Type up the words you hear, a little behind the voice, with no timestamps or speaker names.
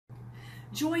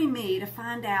Join me to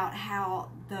find out how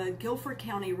the Guilford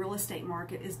County real estate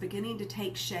market is beginning to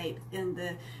take shape in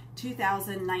the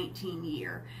 2019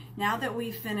 year. Now that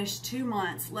we've finished 2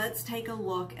 months, let's take a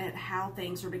look at how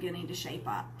things are beginning to shape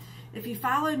up. If you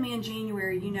followed me in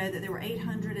January, you know that there were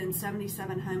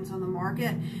 877 homes on the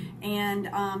market, and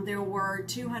there were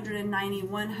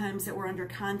 291 homes that were under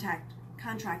contract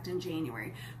in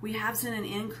January. We have seen an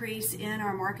increase in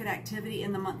our market activity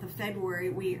in the month of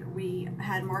February. We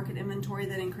had market inventory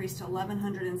that increased to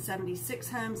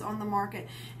 1,176 homes on the market,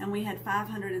 and we had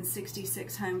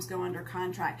 566 homes go under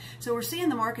contract. So we're seeing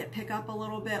the market pick up a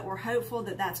little bit. We're hopeful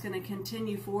that that's going to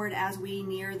continue forward as we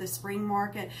near the spring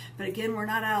market. But again, we're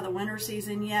not out of the winter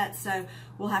season yet, so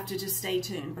we'll have to just stay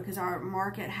tuned because our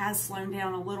market has slowed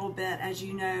down a little bit, as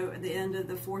you know, at the end of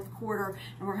the fourth quarter,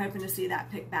 and we're hoping to see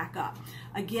that pick back up.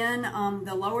 Again,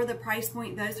 the lower the price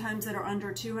point, those homes that are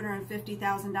under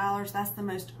 $250,000, that's the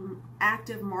most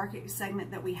active market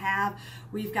segment that we have.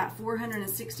 We've got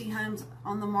 460 homes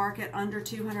on the market under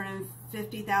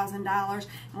 $250,000,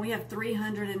 and we have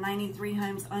 393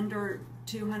 homes under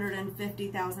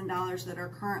 $250,000 that are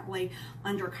currently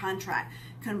under contract.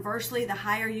 Conversely, the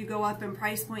higher you go up in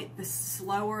price point, the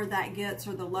slower that gets,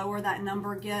 or the lower that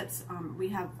number gets. We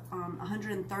have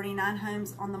 139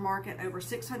 homes on the market over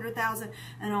 $600,000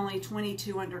 and only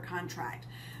 22 under contract.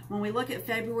 When we look at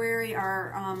February,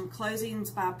 our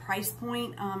closings by price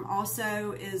point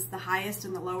also is the highest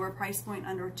in the lower price point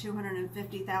under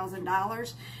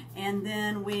 $250,000. And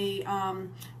then we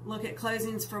look at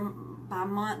closings by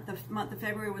month. The month of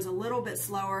February was a little bit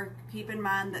slower. Keep in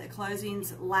mind that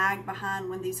closings lag behind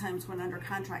when these homes went under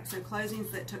contract. So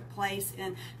closings that took place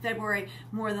in February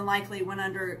more than likely went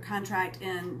under contract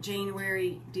in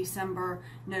January, December,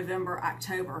 November,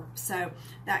 October. So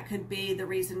that could be the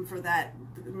reason for that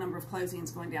number of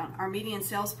closings going down. Our median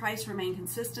sales price remained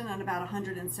consistent at about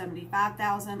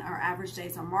 $175,000. Our average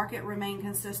days on market remained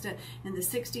consistent in the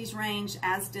 60s range,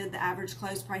 as did the average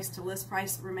close price to list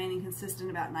price, remaining consistent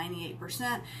about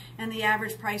 98%, and the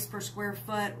average price per square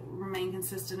foot remained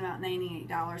consistent about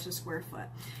 $98 a square foot.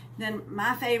 Then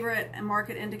my favorite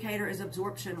market indicator is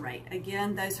absorption rate.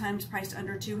 Again, those homes priced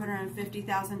under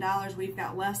 $250,000, we've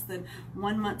got less than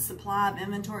 1 month supply of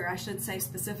inventory, or I should say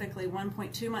specifically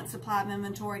 1.2 month supply of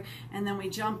inventory, and then we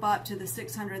jump up to the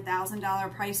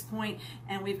 $600,000 price point,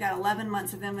 and we've got 11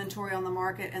 months of inventory on the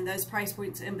market, and those price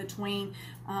points in between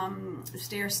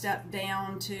stair step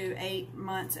down to 8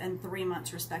 months and 3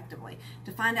 months respectively.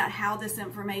 To find out how this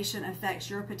information affects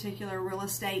your particular real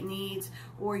estate needs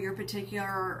or your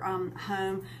particular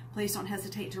home, please don't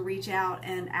hesitate to reach out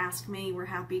and ask me. We're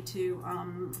happy to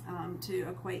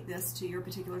equate this to your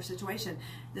particular situation.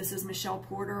 This is Michelle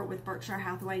Porter with Berkshire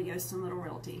Hathaway Yost & Little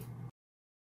Realty.